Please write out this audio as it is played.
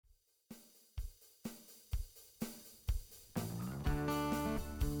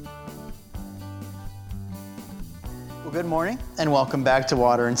Well, good morning and welcome back to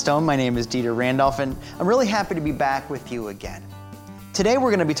Water and Stone. My name is Dieter Randolph and I'm really happy to be back with you again. Today we're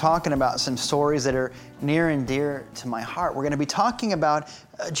going to be talking about some stories that are near and dear to my heart. We're going to be talking about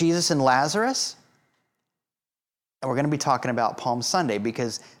Jesus and Lazarus, and we're going to be talking about Palm Sunday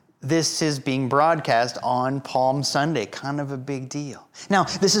because this is being broadcast on Palm Sunday, kind of a big deal. Now,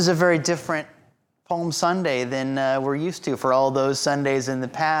 this is a very different Palm Sunday than we're used to for all those Sundays in the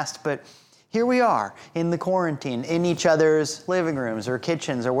past, but here we are in the quarantine, in each other's living rooms or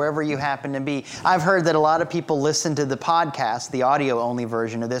kitchens or wherever you happen to be. I've heard that a lot of people listen to the podcast, the audio-only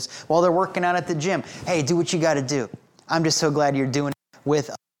version of this, while they're working out at the gym. Hey, do what you got to do. I'm just so glad you're doing it with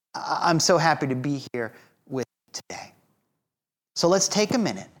us. I'm so happy to be here with you today. So let's take a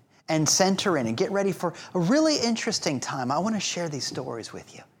minute and center in and get ready for a really interesting time. I want to share these stories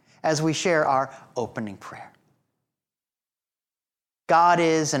with you as we share our opening prayer. God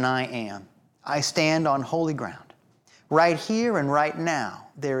is and I am. I stand on holy ground. Right here and right now,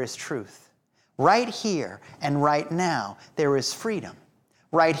 there is truth. Right here and right now, there is freedom.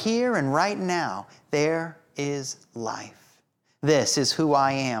 Right here and right now, there is life. This is who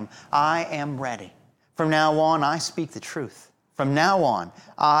I am. I am ready. From now on, I speak the truth. From now on,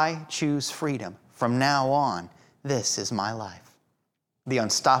 I choose freedom. From now on, this is my life. The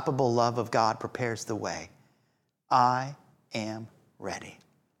unstoppable love of God prepares the way. I am ready.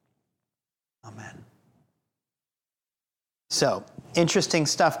 Amen. So, interesting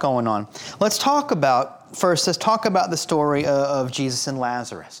stuff going on. Let's talk about the story of Jesus and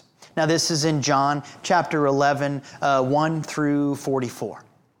Lazarus. Now, this is in John chapter 11, 1 through 44.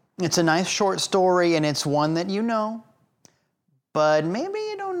 It's a nice short story, and it's one that you know, but maybe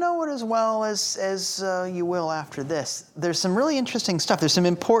you don't know it as well as you will after this. There's some really interesting stuff. There's some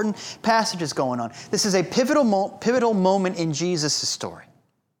important passages going on. This is a pivotal moment in Jesus' story.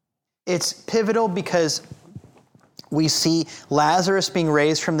 It's pivotal because we see Lazarus being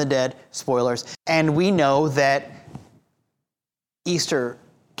raised from the dead, spoilers, and we know that Easter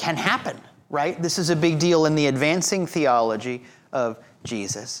can happen, right? This is a big deal in the advancing theology of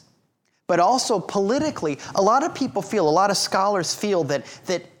Jesus. But also politically, a lot of scholars feel that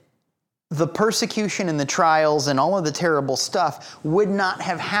the persecution and the trials and all of the terrible stuff would not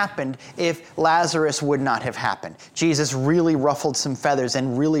have happened if Lazarus would not have happened. Jesus really ruffled some feathers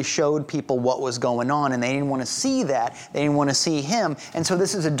and really showed people what was going on, and they didn't want to see that. They didn't want to see him. And so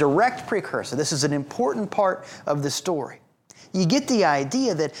this is a direct precursor. This is an important part of the story. You get the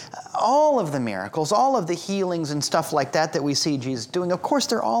idea that all of the miracles, all of the healings and stuff like that we see Jesus doing, of course,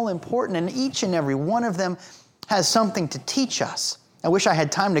 they're all important, and each and every one of them has something to teach us. I wish I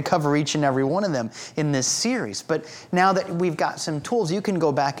had time to cover each and every one of them in this series, but now that we've got some tools, you can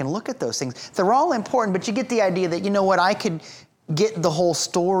go back and look at those things. They're all important, but you get the idea that, you know what, I could get the whole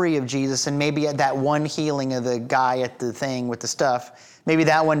story of Jesus, and maybe at that one healing of the guy at the thing with the stuff, maybe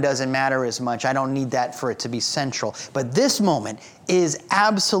that one doesn't matter as much. I don't need that for it to be central. But this moment is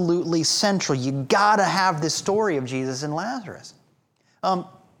absolutely central. You gotta have this story of Jesus and Lazarus.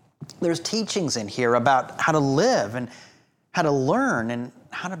 There's teachings in here about how to live and how to learn and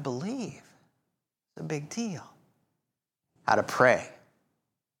how to believe. It's a big deal. How to pray.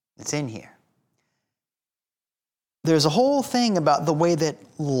 It's in here. There's a whole thing about the way that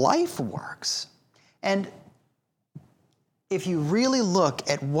life works. And if you really look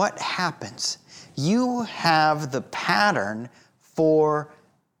at what happens, you have the pattern for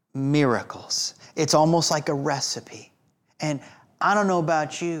miracles. It's almost like a recipe. And I don't know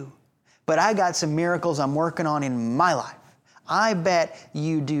about you, but I got some miracles I'm working on in my life. I bet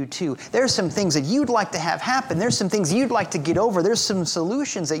you do too. There's some things that you'd like to have happen. There's some things you'd like to get over. There's some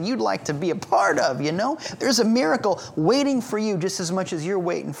solutions that you'd like to be a part of, you know? There's a miracle waiting for you just as much as you're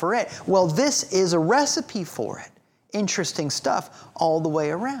waiting for it. Well, this is a recipe for it. Interesting stuff all the way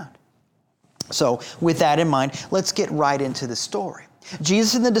around. So with that in mind, let's get right into the story.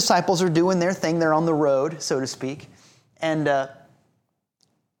 Jesus and the disciples are doing their thing. They're on the road, so to speak. And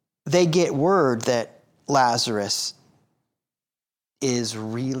they get word that Lazarus is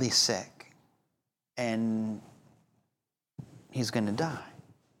really sick and he's going to die.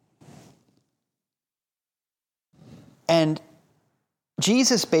 And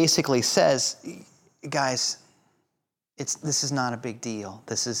Jesus basically says, guys, this is not a big deal.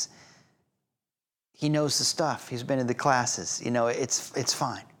 He knows the stuff. He's been to the classes. You know, it's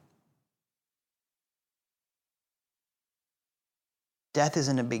fine. Death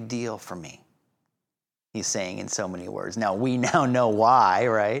isn't a big deal for me. He's saying in so many words. Now, we now know why,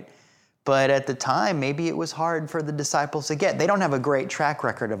 right? But at the time, maybe it was hard for the disciples to get. They don't have a great track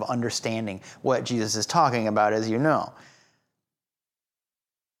record of understanding what Jesus is talking about, as you know.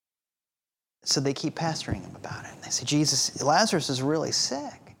 So they keep pestering him about it. They say, Jesus, Lazarus is really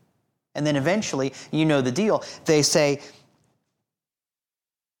sick. And then eventually, you know the deal, they say,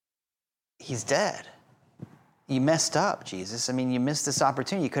 he's dead. You messed up, Jesus. I mean, you missed this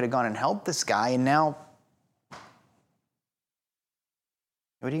opportunity. You could have gone and helped this guy, and now,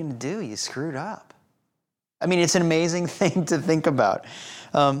 what are you going to do? You screwed up. I mean, it's an amazing thing to think about,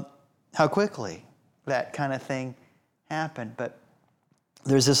 how quickly that kind of thing happened. But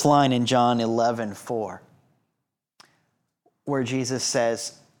there's this line in John 11:4 where Jesus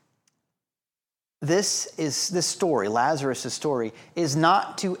says, this story, Lazarus' story, is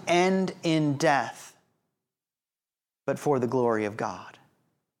not to end in death, but for the glory of God.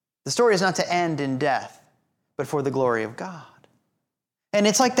 The story is not to end in death, but for the glory of God. And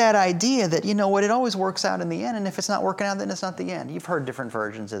it's like that idea that, you know what, it always works out in the end, and if it's not working out, then it's not the end. You've heard different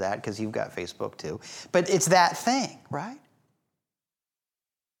versions of that because you've got Facebook too. But it's that thing, right?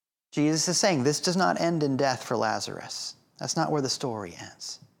 Jesus is saying this does not end in death for Lazarus. That's not where the story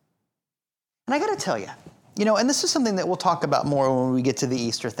ends. And I got to tell you, and this is something that we'll talk about more when we get to the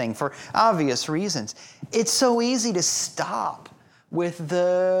Easter thing for obvious reasons. It's so easy to stop with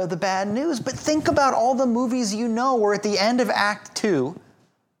the bad news, but think about all the movies where at the end of Act 2,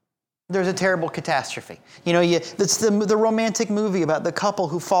 there's a terrible catastrophe. It's the romantic movie about the couple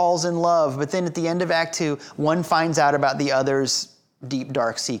who falls in love, but then at the end of Act 2, one finds out about the other's deep,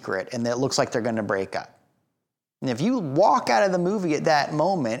 dark secret, and it looks like they're going to break up. And if you walk out of the movie at that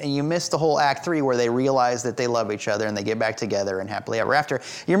moment and you miss the whole Act 3 where they realize that they love each other and they get back together and happily ever after,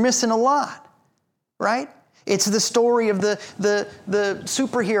 you're missing a lot, right? It's the story of the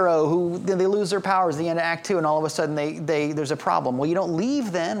superhero who they lose their powers at the end of Act 2 and all of a sudden there's a problem. Well, you don't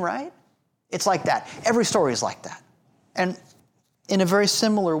leave then, right? It's like that. Every story is like that. And in a very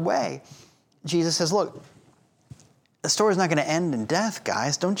similar way, Jesus says, look, the story's not going to end in death,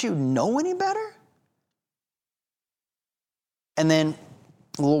 guys. Don't you know any better? And then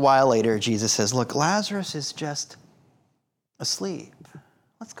a little while later, Jesus says, look, Lazarus is just asleep.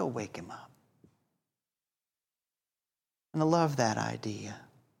 Let's go wake him up. And I love that idea.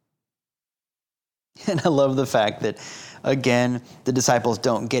 And I love the fact that, again, the disciples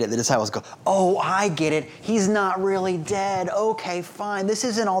don't get it. The disciples go, oh, I get it. He's not really dead. Okay, fine. This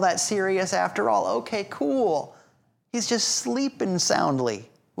isn't all that serious after all. Okay, cool. He's just sleeping soundly.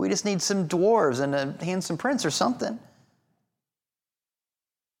 We just need some dwarves and a handsome prince or something.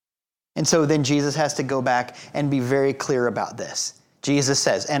 And so then Jesus has to go back and be very clear about this. Jesus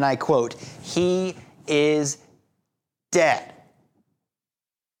says, and I quote, he is dead.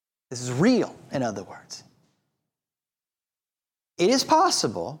 This is real, in other words. It is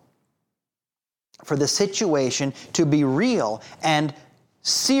possible for the situation to be real and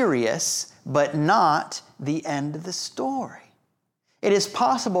serious, but not the end of the story. It is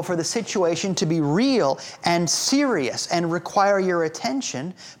possible for the situation to be real and serious and require your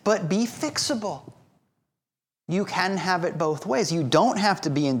attention, but be fixable. You can have it both ways. You don't have to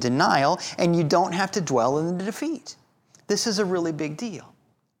be in denial, and you don't have to dwell in the defeat. This is a really big deal.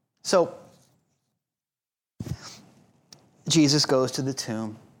 So, Jesus goes to the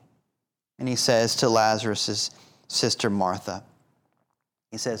tomb, and he says to Lazarus' sister Martha,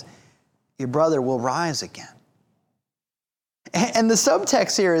 he says, your brother will rise again. And the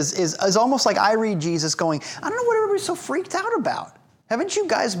subtext here is almost like I read Jesus going, I don't know what everybody's so freaked out about. Haven't you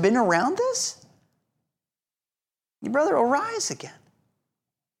guys been around this? Your brother will rise again.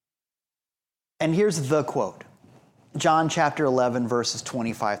 And here's the quote. John chapter 11, verses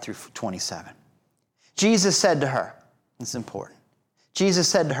 25 through 27. Jesus said to her, this is important. Jesus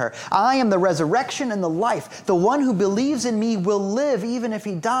said to her, I am the resurrection and the life. The one who believes in me will live even if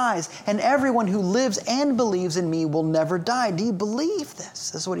he dies, and everyone who lives and believes in me will never die. Do you believe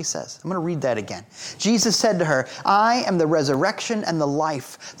this? This is what he says. I'm going to read that again. Jesus said to her, I am the resurrection and the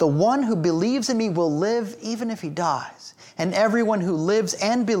life. The one who believes in me will live even if he dies, and everyone who lives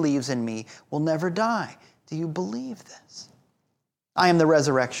and believes in me will never die. Do you believe this? I am the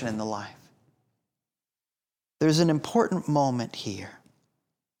resurrection and the life. There's an important moment here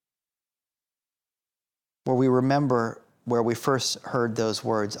where we remember where we first heard those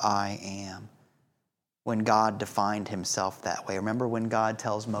words, I am, when God defined himself that way. Remember when God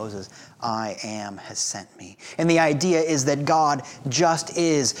tells Moses, I am has sent me. And the idea is that God just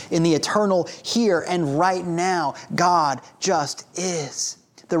is. In the eternal here and right now, God just is.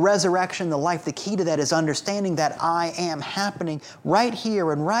 The resurrection, the life, the key to that is understanding that I am happening right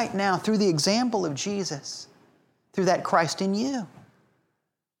here and right now through the example of Jesus, through that Christ in you.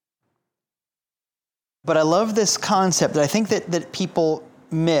 But I love this concept that I think that people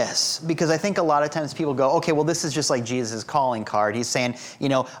miss, because I think a lot of times people go, okay, well, this is just like Jesus' calling card. He's saying,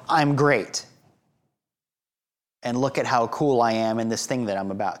 I'm great. and look at how cool I am in this thing that I'm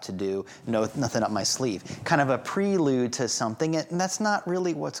about to do. No, nothing up my sleeve. Kind of a prelude to something, and that's not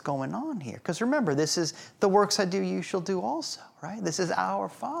really what's going on here. Because remember, this is the works I do, you shall do also, right? This is our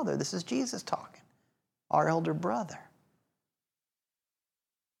Father. This is Jesus talking, our elder brother.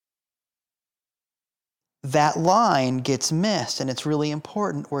 That line gets missed, and it's really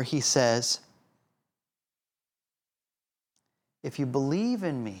important where he says, if you believe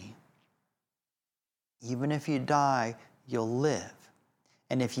in me, even if you die, you'll live.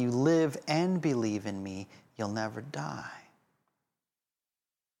 And if you live and believe in me, you'll never die.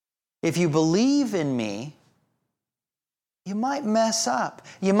 If you believe in me, you might mess up.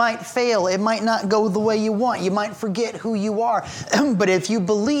 You might fail. It might not go the way you want. You might forget who you are. But if you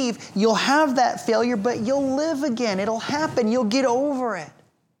believe, you'll have that failure, but you'll live again. It'll happen. You'll get over it.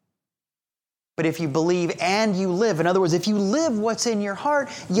 But if you believe and you live, in other words, if you live what's in your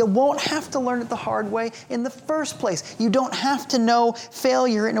heart, you won't have to learn it the hard way in the first place. You don't have to know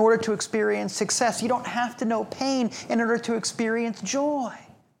failure in order to experience success. You don't have to know pain in order to experience joy.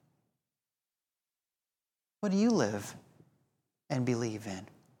 What do you live and believe in?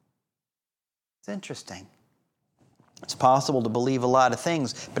 It's interesting. It's possible to believe a lot of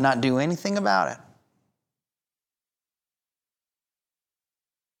things, but not do anything about it.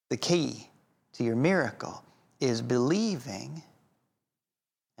 The key to your miracle is believing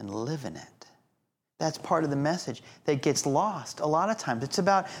and living it. That's part of the message that gets lost a lot of times. It's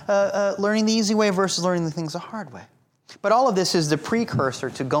about learning the easy way versus learning the things the hard way. But all of this is the precursor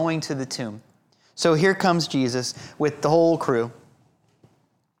to going to the tomb. So here comes Jesus with the whole crew.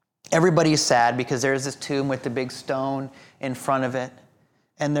 Everybody's sad because there's this tomb with the big stone in front of it.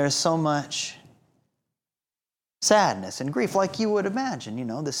 And there's so much sadness and grief, like you would imagine. You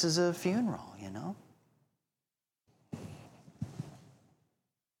know, this is a funeral, you know.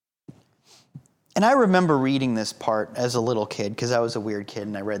 And I remember reading this part as a little kid, because I was a weird kid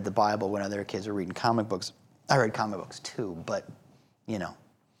and I read the Bible when other kids were reading comic books. I read comic books too, but, you know.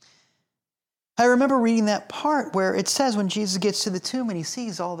 I remember reading that part where it says when Jesus gets to the tomb and he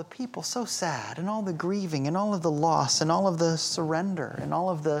sees all the people so sad and all the grieving and all of the loss and all of the surrender and all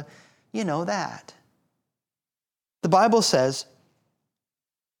of the, you know, that. The Bible says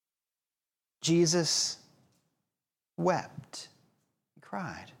Jesus wept. He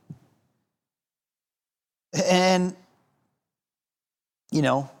cried. And, you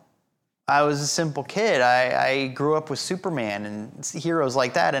know, I was a simple kid. I grew up with Superman and heroes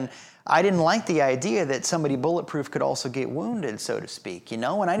like that, and I didn't like the idea that somebody bulletproof could also get wounded, so to speak, you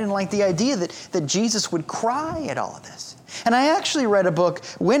know? And I didn't like the idea that Jesus would cry at all of this. And I actually read a book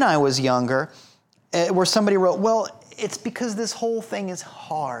when I was younger where somebody wrote, well, it's because this whole thing is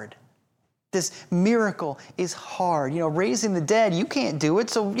hard. This miracle is hard. You know, raising the dead, you can't do it,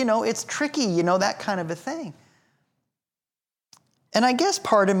 so, you know, it's tricky, you know, that kind of a thing. And I guess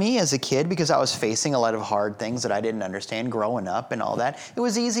part of me as a kid, because I was facing a lot of hard things that I didn't understand growing up and all that, it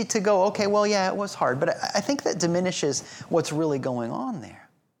was easy to go, okay, well, yeah, it was hard. But I think that diminishes what's really going on there.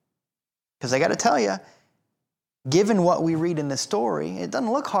 Because I got to tell you, given what we read in this story, it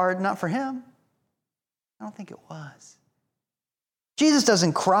doesn't look hard, not for him. I don't think it was. Jesus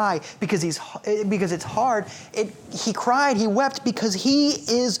doesn't cry because it's hard. He cried, he wept because he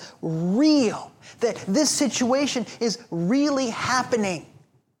is real. That this situation is really happening.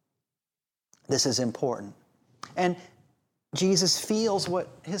 This is important. And Jesus feels what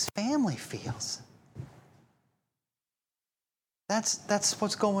his family feels. That's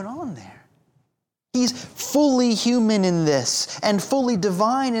what's going on there. He's fully human in this and fully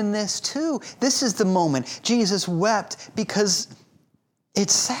divine in this too. This is the moment Jesus wept because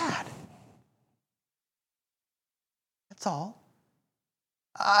it's sad. That's all.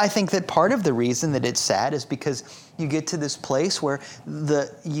 I think that part of the reason that it's sad is because you get to this place where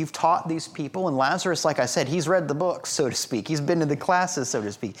you've taught these people, and Lazarus, like I said, he's read the books, so to speak. He's been to the classes, so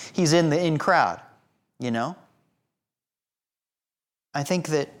to speak. He's in the in crowd, you know? I think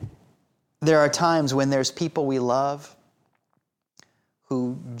that there are times when there's people we love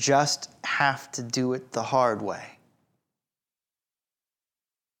who just have to do it the hard way.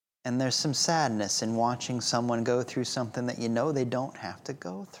 And there's some sadness in watching someone go through something that you know they don't have to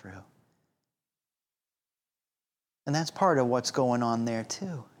go through. And that's part of what's going on there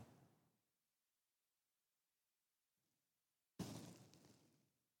too.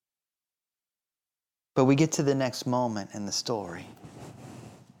 But we get to the next moment in the story.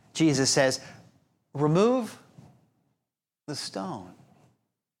 Jesus says, remove the stone.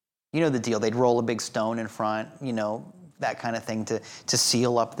 You know the deal. They'd roll a big stone in front, you know, that kind of thing to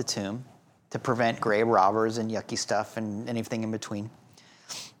seal up the tomb, to prevent grave robbers and yucky stuff and anything in between.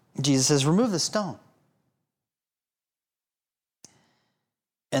 Jesus says, remove the stone.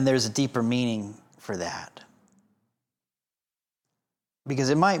 And there's a deeper meaning for that. Because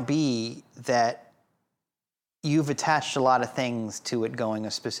it might be that you've attached a lot of things to it going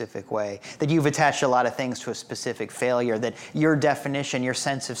a specific way, that you've attached a lot of things to a specific failure, that your definition, your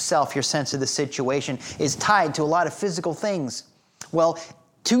sense of self, your sense of the situation is tied to a lot of physical things. Well,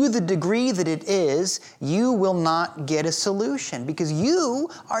 to the degree that it is, you will not get a solution because you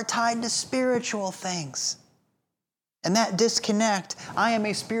are tied to spiritual things. And that disconnect, I am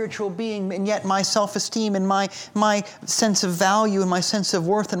a spiritual being, and yet my self-esteem and my sense of value and my sense of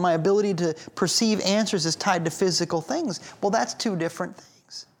worth and my ability to perceive answers is tied to physical things. Well, that's two different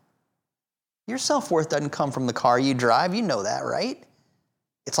things. Your self-worth doesn't come from the car you drive. You know that, right?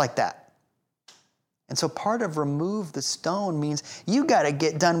 It's like that. And so part of remove the stone means you got to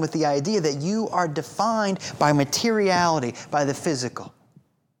get done with the idea that you are defined by materiality, by the physical.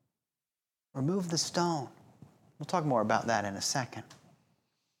 Remove the stone. We'll talk more about that in a second.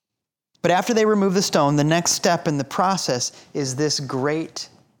 But after they remove the stone, the next step in the process is this great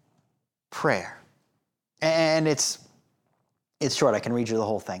prayer. And it's short. I can read you the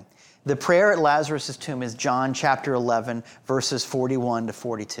whole thing. The prayer at Lazarus' tomb is John chapter 11, verses 41 to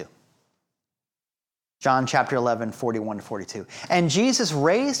 42. John chapter 11, 41 to 42. And Jesus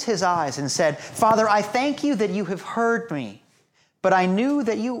raised his eyes and said, Father, I thank you that you have heard me, but I knew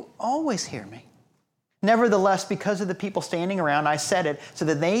that you always hear me. Nevertheless, because of the people standing around, I said it so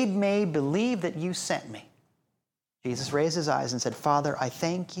that they may believe that you sent me. Jesus raised his eyes and said, Father, I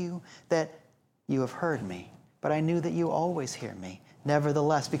thank you that you have heard me, but I knew that you always hear me.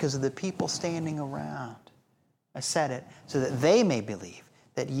 Nevertheless, because of the people standing around, I said it so that they may believe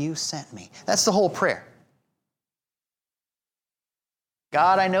that you sent me. That's the whole prayer.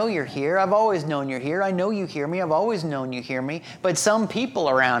 God, I know you're here. I've always known you're here. I know you hear me. I've always known you hear me. But some people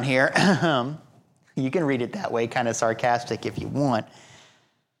around here, you can read it that way, kind of sarcastic if you want.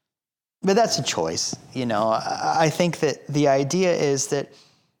 But that's a choice. You know, I think that the idea is that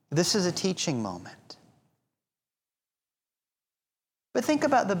this is a teaching moment. But think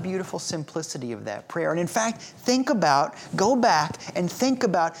about the beautiful simplicity of that prayer. And in fact, go back and think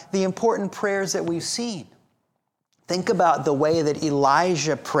about the important prayers that we've seen. Think about the way that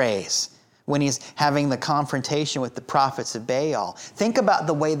Elijah prays when he's having the confrontation with the prophets of Baal. Think about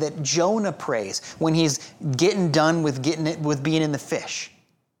the way that Jonah prays when he's getting done with being in the fish.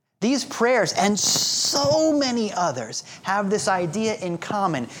 These prayers and so many others have this idea in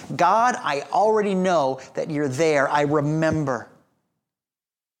common. God, I already know that you're there. I remember.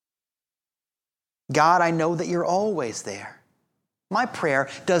 God, I know that you're always there. My prayer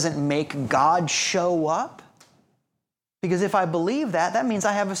doesn't make God show up. Because if I believe that, that means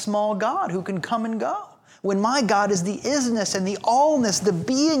I have a small God who can come and go. When my God is the isness and the allness, the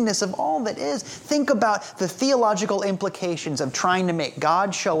beingness of all that is, think about the theological implications of trying to make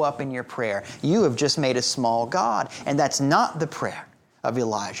God show up in your prayer. You have just made a small God, and that's not the prayer of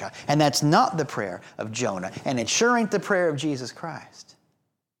Elijah, and that's not the prayer of Jonah, and it sure ain't the prayer of Jesus Christ.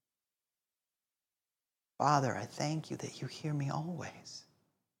 Father, I thank you that you hear me always.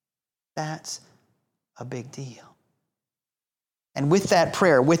 That's a big deal. And with that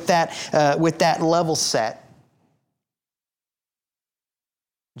prayer, with that level set,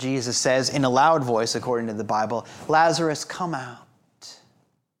 Jesus says in a loud voice, according to the Bible, Lazarus, come out.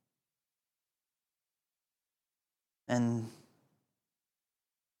 And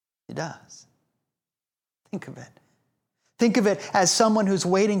he does. Think of it. Think of it as someone who's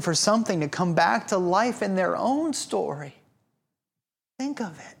waiting for something to come back to life in their own story. Think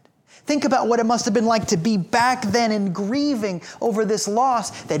of it. Think about what it must have been like to be back then and grieving over this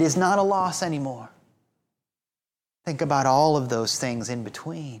loss that is not a loss anymore. Think about all of those things in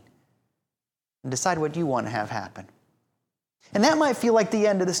between and decide what you want to have happen. And that might feel like the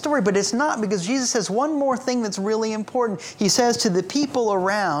end of the story, but it's not, because Jesus says one more thing that's really important. He says to the people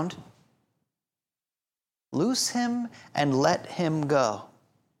around, loose him and let him go.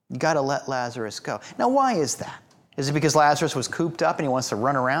 You got to let Lazarus go. Now, why is that? Is it because Lazarus was cooped up and he wants to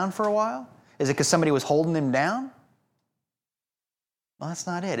run around for a while? Is it because somebody was holding him down? Well, that's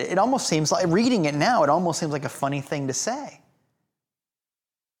not it. It almost seems like, reading it now, it almost seems like a funny thing to say.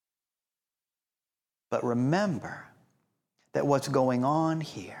 But remember that what's going on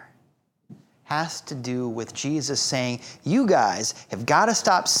here has to do with Jesus saying, you guys have got to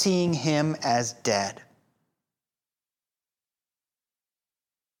stop seeing him as dead.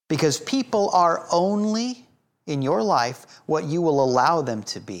 Because people are only in your life what you will allow them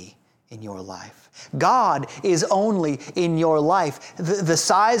to be in your life. God is only in your life the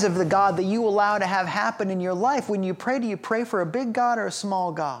size of the God that you allow to have happen in your life. When you pray, do you pray for a big God or a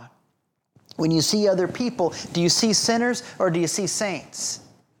small God? When you see other people, do you see sinners or do you see saints?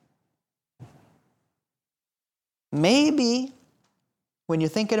 Maybe when you're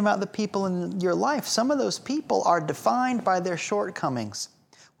thinking about the people in your life, some of those people are defined by their shortcomings.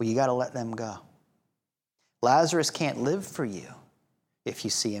 Well, you got to let them go. Lazarus can't live for you if you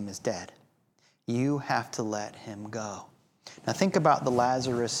see him as dead. You have to let him go. Now think about the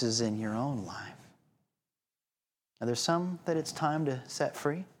Lazaruses in your own life. Are there some that it's time to set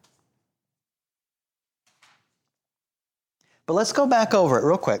free? But let's go back over it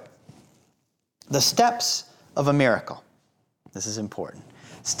real quick. The steps of a miracle. This is important.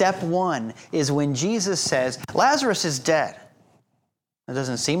 Step 1 is when Jesus says, Lazarus is dead. It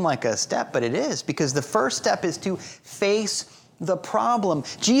doesn't seem like a step, but it is, because the first step is to face the problem.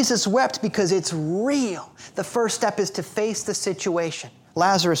 Jesus wept because it's real. The first step is to face the situation.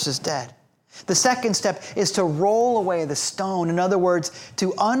 Lazarus is dead. The second step is to roll away the stone. In other words,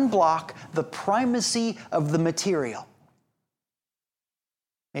 to unblock the primacy of the material.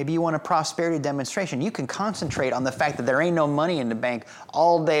 Maybe you want a prosperity demonstration. You can concentrate on the fact that there ain't no money in the bank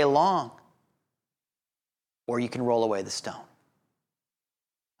all day long. Or you can roll away the stone.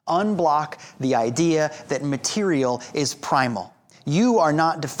 Unblock the idea that material is primal. You are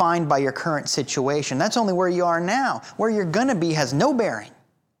not defined by your current situation. That's only where you are now. Where you're going to be has no bearing.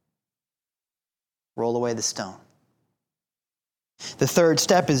 Roll away the stone. The third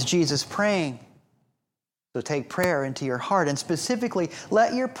step is Jesus praying. So take prayer into your heart, and specifically,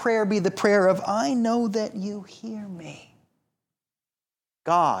 let your prayer be the prayer of, I know that you hear me.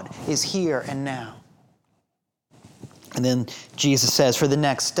 God is here and now. And then Jesus says, for the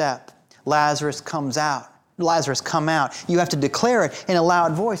next step, Lazarus come out. You have to declare it in a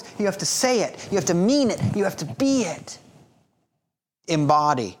loud voice. You have to say it. You have to mean it. You have to be it.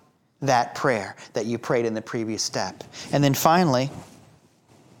 Embody that prayer that you prayed in the previous step. And then finally,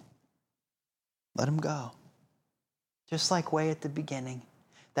 let him go. Just like way at the beginning,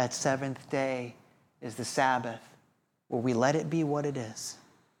 that seventh day is the Sabbath, where we let it be what it is.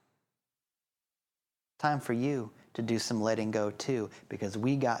 Time for you to do some letting go too, because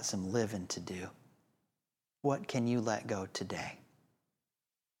we got some living to do. What can you let go today?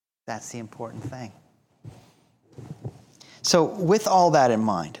 That's the important thing. So with all that in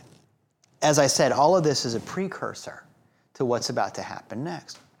mind, as I said, all of this is a precursor to what's about to happen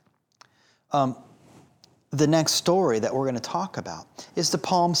next. The next story that we're going to talk about is the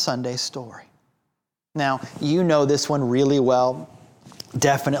Palm Sunday story. Now, you know this one really well.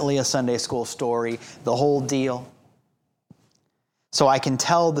 Definitely a Sunday school story, the whole deal. So I can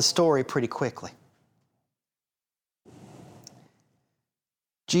tell the story pretty quickly.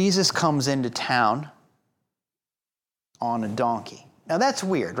 Jesus comes into town on a donkey. Now that's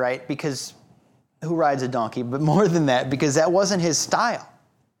weird, right? Because who rides a donkey? But more than that, because that wasn't his style.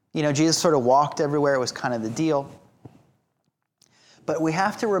 You know, Jesus sort of walked everywhere. It was kind of the deal. But we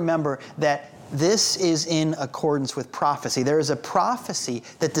have to remember that this is in accordance with prophecy. There is a prophecy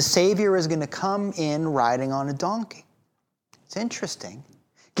that the Savior is going to come in riding on a donkey. It's interesting,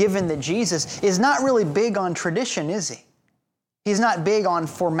 given that Jesus is not really big on tradition, is he? He's not big on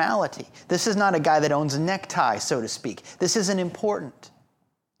formality. This is not a guy that owns a necktie, so to speak. This isn't important.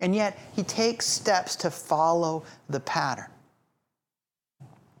 And yet, he takes steps to follow the pattern.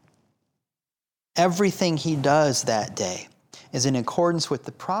 Everything he does that day is in accordance with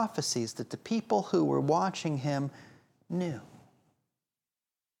the prophecies that the people who were watching him knew.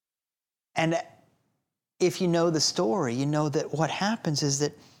 And if you know the story, you know that what happens is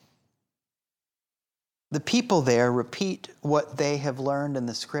that the people there repeat what they have learned in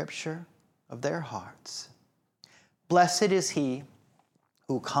the Scripture of their hearts. Blessed is he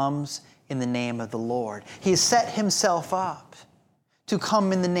who comes in the name of the Lord. He has set himself up to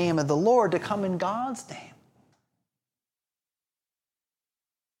come in the name of the Lord, to come in God's name.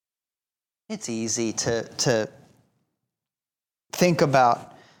 It's easy to think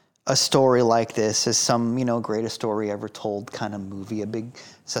about a story like this as some, greatest story ever told kind of movie, a big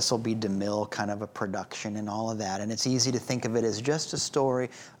Cecil B. DeMille kind of a production and all of that. And it's easy to think of it as just a story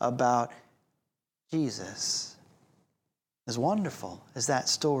about Jesus. As wonderful as that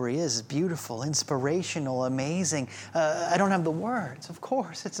story is, beautiful, inspirational, amazing. I don't have the words, of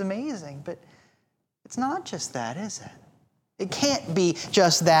course, it's amazing, but it's not just that, is it? It can't be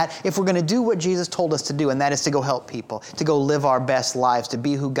just that if we're going to do what Jesus told us to do, and that is to go help people, to go live our best lives, to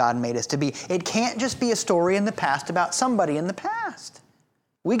be who God made us to be. It can't just be a story in the past about somebody in the past.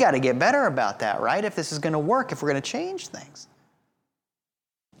 We got to get better about that, right? If this is going to work, if we're going to change things.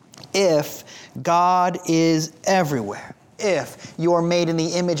 If God is everywhere, if you're made in the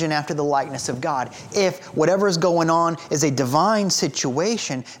image and after the likeness of God, if whatever is going on is a divine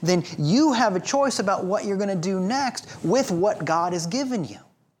situation, then you have a choice about what you're going to do next with what God has given you.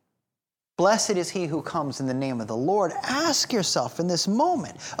 Blessed is he who comes in the name of the Lord. Ask yourself in this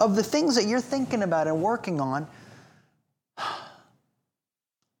moment of the things that you're thinking about and working on,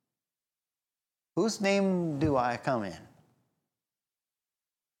 whose name do I come in?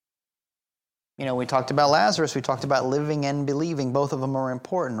 You know, we talked about Lazarus. We talked about living and believing. Both of them are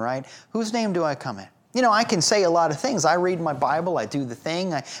important, right? Whose name do I come in? You know, I can say a lot of things. I read my Bible. I do the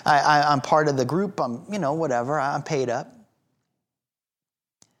thing. I'm part of the group. I'm, whatever. I'm paid up.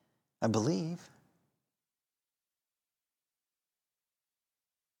 I believe.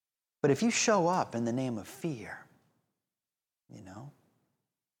 But if you show up in the name of fear, do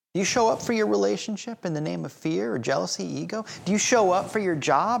you show up for your relationship in the name of fear or jealousy, ego? Do you show up for your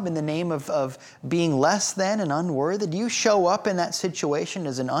job in the name of being less than and unworthy? Do you show up in that situation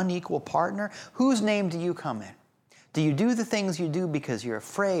as an unequal partner? Whose name do you come in? Do you do the things you do because you're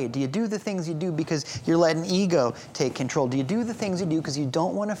afraid? Do you do the things you do because you're letting ego take control? Do you do the things you do because you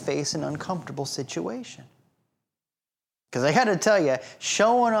don't want to face an uncomfortable situation? Because I got to tell you,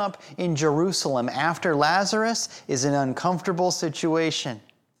 showing up in Jerusalem after Lazarus is an uncomfortable situation.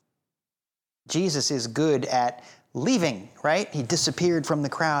 Jesus is good at leaving, right? He disappeared from the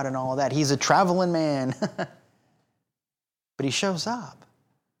crowd and all of that. He's a traveling man. But he shows up.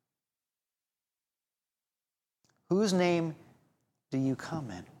 Whose name do you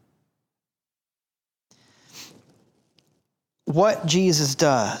come in? What Jesus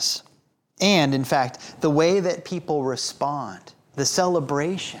does, and in fact, the way that people respond, the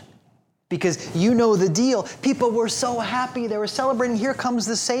celebration, because you know the deal. People were so happy. They were celebrating. Here comes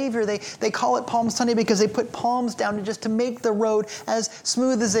the Savior. They call it Palm Sunday because they put palms down just to make the road as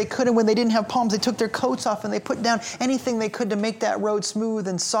smooth as they could. And when they didn't have palms, they took their coats off and they put down anything they could to make that road smooth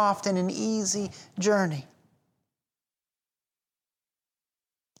and soft and an easy journey.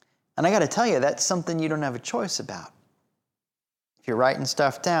 And I got to tell you, that's something you don't have a choice about. If you're writing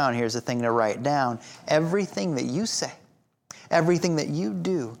stuff down, here's the thing to write down. Everything that you say, everything that you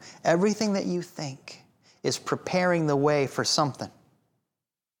do, everything that you think is preparing the way for something.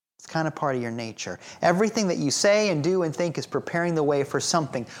 It's kind of part of your nature. Everything that you say and do and think is preparing the way for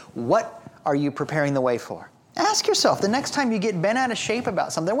something. What are you preparing the way for? Ask yourself, the next time you get bent out of shape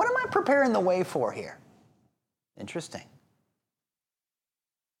about something, what am I preparing the way for here? Interesting.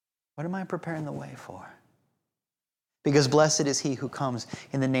 What am I preparing the way for? Because blessed is he who comes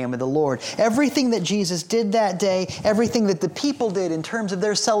in the name of the Lord. Everything that Jesus did that day, everything that the people did in terms of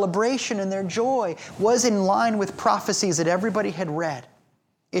their celebration and their joy was in line with prophecies that everybody had read.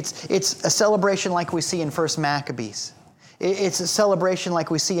 It's a celebration like we see in 1 Maccabees. It's a celebration like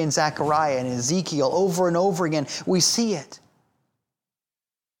we see in Zechariah and Ezekiel. Over and over again, we see it.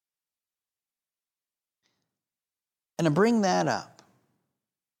 And to bring that up,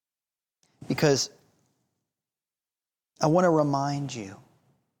 because I want to remind you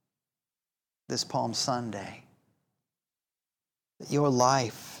this Palm Sunday that your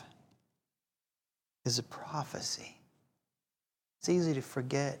life is a prophecy. It's easy to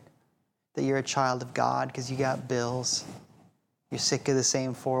forget that you're a child of God because you got bills. You're sick of the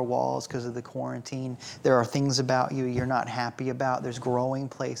same four walls because of the quarantine. There are things about you you're not happy about. There's growing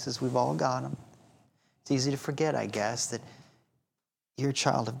places. We've all got them. It's easy to forget, I guess, that you're a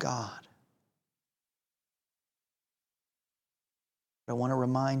child of God. I want to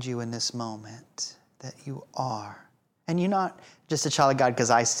remind you in this moment that you are. And you're not just a child of God because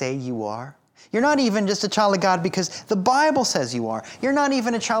I say you are. You're not even just a child of God because the Bible says you are. You're not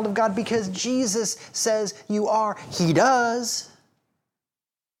even a child of God because Jesus says you are. He does.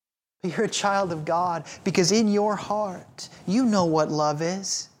 But you're a child of God because in your heart, you know what love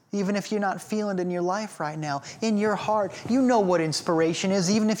is. Even if you're not feeling it in your life right now, in your heart, you know what inspiration is,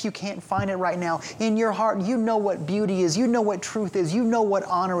 even if you can't find it right now. In your heart, you know what beauty is, you know what truth is, you know what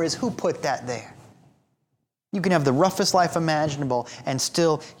honor is. Who put that there? You can have the roughest life imaginable, and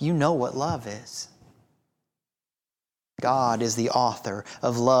still you know what love is. God is the author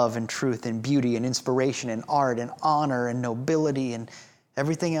of love and truth and beauty and inspiration and art and honor and nobility and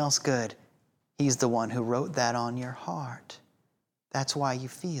everything else good. He's the one who wrote that on your heart. That's why you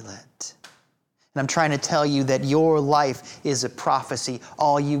feel it. And I'm trying to tell you that your life is a prophecy.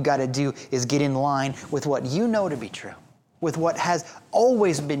 All you've got to do is get in line with what you know to be true, with what has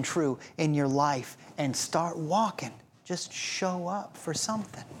always been true in your life, and start walking. Just show up for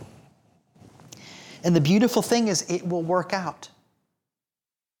something. And the beautiful thing is it will work out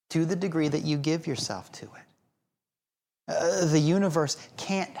to the degree that you give yourself to it. The universe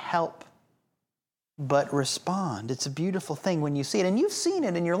can't help but respond. It's a beautiful thing when you see it. And you've seen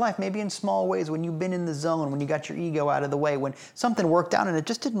it in your life, maybe in small ways, when you've been in the zone, when you got your ego out of the way, when something worked out and it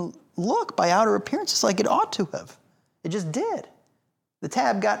just didn't look by outer appearances like it ought to have. It just did. The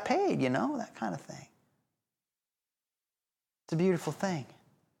tab got paid, that kind of thing. It's a beautiful thing.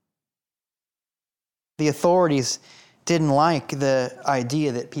 The authorities didn't like the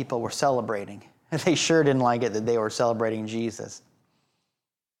idea that people were celebrating. They sure didn't like it that they were celebrating Jesus.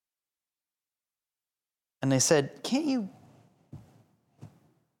 And they said, can't you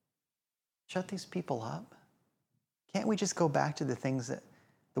shut these people up? Can't we just go back to the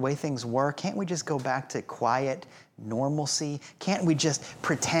way things were? Can't we just go back to quiet normalcy? Can't we just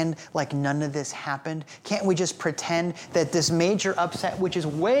pretend like none of this happened? Can't we just pretend that this major upset, which is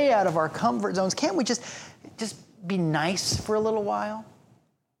way out of our comfort zones, can't we just be nice for a little while?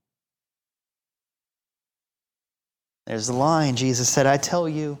 There's the line. Jesus said, I tell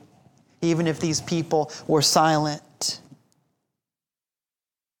you, even if these people were silent,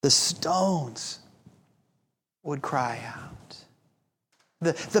 the stones would cry out.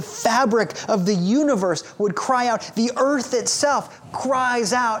 The fabric of the universe would cry out. The earth itself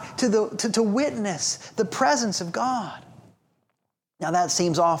cries out to witness the presence of God. Now that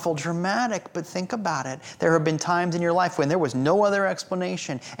seems awful dramatic, but think about it. There have been times in your life when there was no other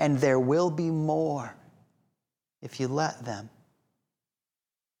explanation, and there will be more if you let them.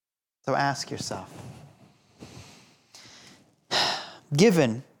 So ask yourself,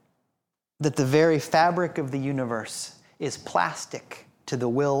 given that the very fabric of the universe is plastic to the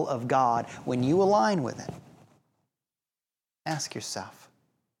will of God, when you align with it, ask yourself,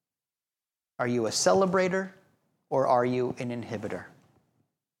 are you a celebrator or are you an inhibitor?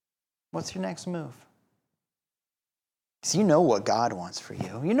 What's your next move? Because you know what God wants for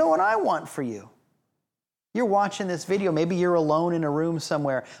you. You know what I want for you. You're watching this video. Maybe you're alone in a room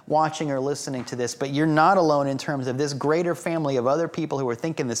somewhere watching or listening to this, but you're not alone in terms of this greater family of other people who are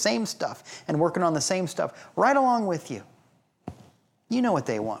thinking the same stuff and working on the same stuff right along with you. You know what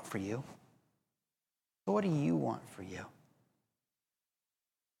they want for you. So what do you want for you?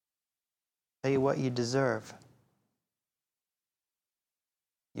 Tell you what you deserve.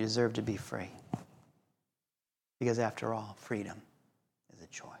 You deserve to be free. Because after all, freedom is a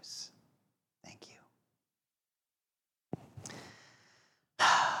choice. Thank you.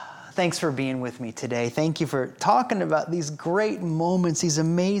 Thanks for being with me today. Thank you for talking about these great moments, these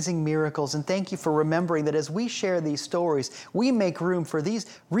amazing miracles. And thank you for remembering that as we share these stories, we make room for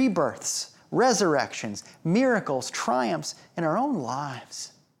these rebirths, resurrections, miracles, triumphs in our own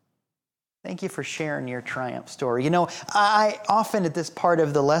lives. Thank you for sharing your triumph story. I often at this part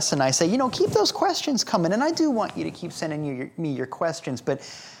of the lesson, I say, keep those questions coming. And I do want you to keep sending me your questions. But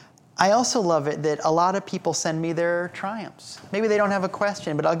I also love it that a lot of people send me their triumphs. Maybe they don't have a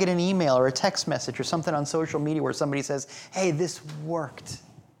question, but I'll get an email or a text message or something on social media where somebody says, hey, this worked.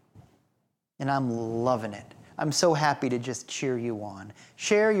 And I'm loving it. I'm so happy to just cheer you on.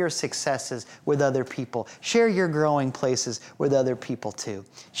 Share your successes with other people. Share your growing places with other people too.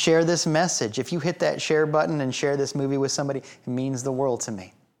 Share this message. If you hit that share button and share this movie with somebody, it means the world to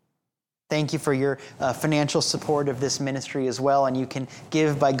me. Thank you for your financial support of this ministry as well. And you can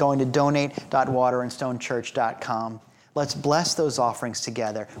give by going to donate.waterandstonechurch.com. Let's bless those offerings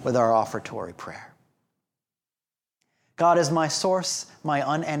together with our offertory prayer. God is my source, my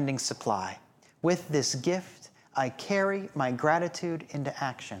unending supply. With this gift, I carry my gratitude into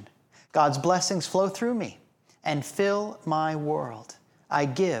action. God's blessings flow through me and fill my world. I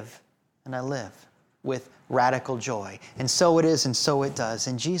give and I live with radical joy. And so it is and so it does.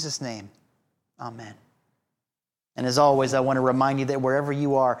 In Jesus' name, amen. And as always, I want to remind you that wherever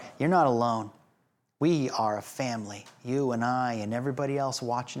you are, you're not alone. We are a family. You and I and everybody else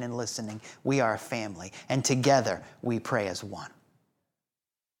watching and listening, we are a family. And together we pray as one.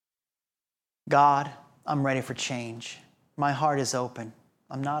 God, I'm ready for change. My heart is open.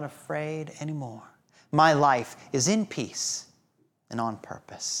 I'm not afraid anymore. My life is in peace and on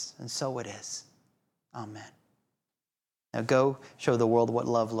purpose. And so it is. Amen. Now go show the world what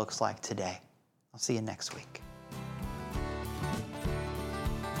love looks like today. I'll see you next week.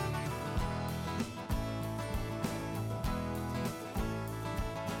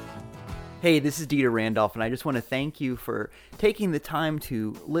 Hey, this is Dieter Randolph, and I just want to thank you for taking the time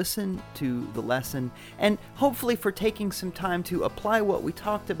to listen to the lesson and hopefully for taking some time to apply what we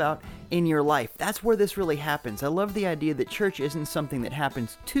talked about in your life. That's where this really happens. I love the idea that church isn't something that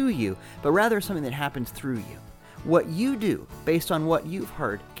happens to you, but rather something that happens through you. What you do based on what you've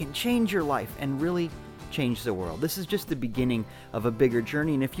heard can change your life and really change the world. This is just the beginning of a bigger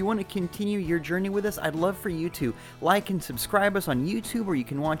journey, and if you want to continue your journey with us, I'd love for you to like and subscribe us on YouTube where you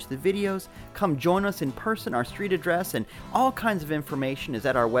can watch the videos. Come join us in person. Our street address and all kinds of information is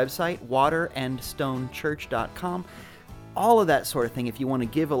at our website, waterandstonechurch.com. all of that sort of thing. If you want to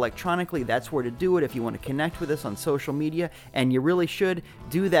give electronically, that's where to do it. If you want to connect with us on social media, and you really should,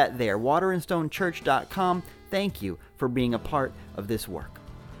 do that there. waterandstonechurch.com. Thank you for being a part of this work.